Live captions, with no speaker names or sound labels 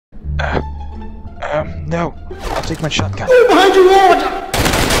No, I'll take my shotgun. Oh, behind you, Lord!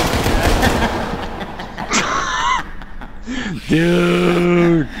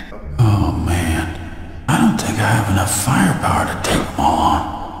 Dude. Oh man, I don't think I have enough firepower to take them all on.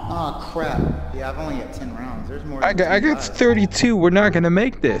 Oh crap. Yeah, I've only got 10 rounds. There's more than I got 25. 32. We're not gonna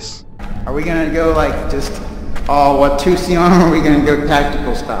make this. Are we gonna go like just, oh, what, 2C on, or are we gonna go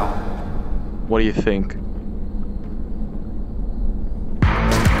tactical style? What do you think?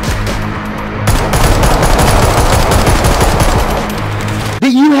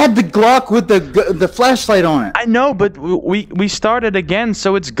 You had the Glock with the flashlight on it. I know, but we started again,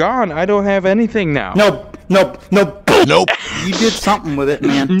 so it's gone. I don't have anything now. Nope. You did something with it,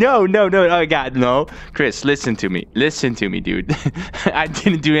 man. No. Oh God, no. Chris, listen to me, dude. I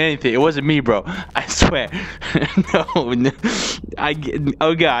didn't do anything. It wasn't me, bro. I swear. No.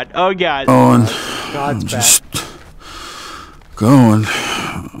 Oh God. Going. God's Just going.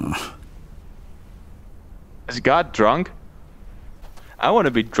 Is God drunk? I want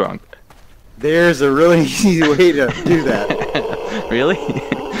to be drunk. There's a really easy way to do that. Really?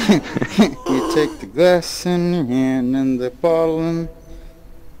 You take the glass in your hand and the bottle in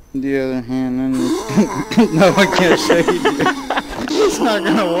the other hand and no, I can't show you. It's not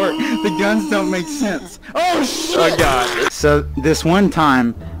gonna work. The guns don't make sense. Oh shit! Oh God. So this one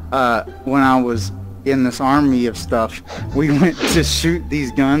time, when I was in this army of stuff, we went to shoot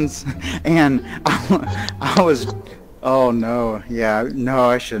these guns, and I was. Oh no, yeah, no,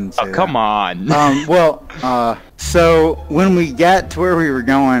 I shouldn't say that. Come on. So when we got to where we were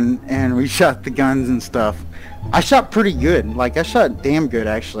going and we shot the guns and stuff, I shot pretty good. Like, I shot damn good,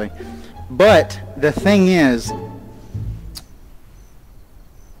 actually. But the thing is,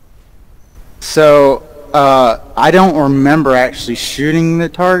 so I don't remember actually shooting the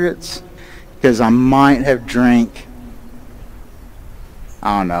targets because I might have drank,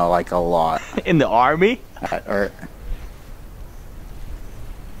 I don't know, like a lot. In the army? Or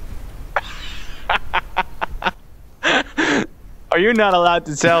Are you not allowed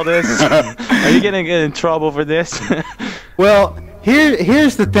to tell this? Are you gonna get in trouble for this? well,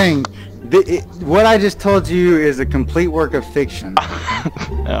 here's the thing. What I just told you is a complete work of fiction.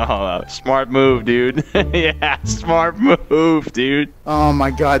 Oh, smart move, dude. Yeah, smart move, dude. Oh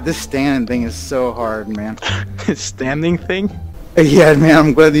my God, this standing thing is so hard, man. Standing thing? Yeah, man,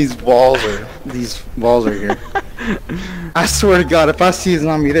 I'm glad these walls are here. I swear to God, if I see a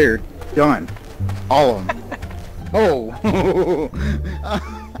zombie there, done. All of them. Oh,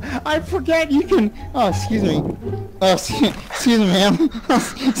 I forgot you can. Oh, excuse me. Oh, excuse me, ma'am.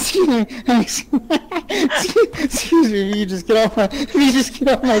 Excuse me. Excuse me. You just get off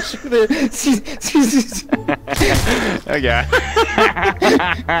my shoulder. Excuse me. Okay.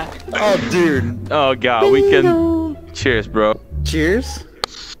 Oh, dude. Oh God, we can. Cheers, bro. Cheers.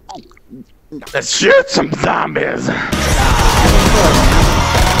 Let's shoot some zombies.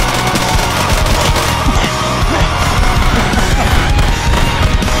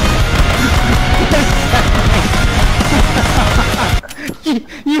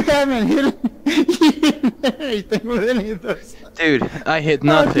 You haven't hit anything with any of those. Dude, I hit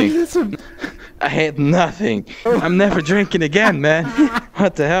nothing. Oh, dude, I hit nothing. I'm never drinking again, man.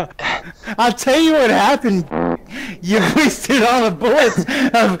 What the hell? I'll tell you what happened. You wasted all the bullets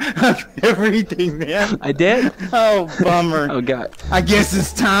of everything, man. I did? Oh, bummer. Oh God. I guess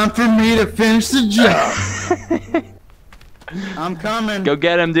it's time for me to finish the job. I'm coming. Go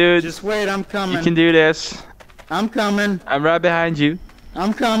get him, dude. Just wait, I'm coming. You can do this. I'm coming. I'm right behind you.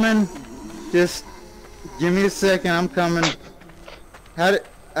 I'm coming. Just give me a second. I'm coming.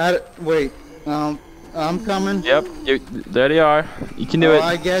 Wait. I'm coming. Yep. There they are. You can do it.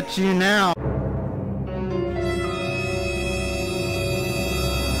 I get you now.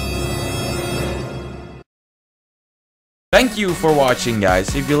 Thank you for watching,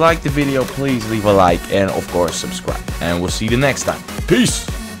 guys. If you liked the video, please leave a like and of course subscribe. And we'll see you next time. Peace!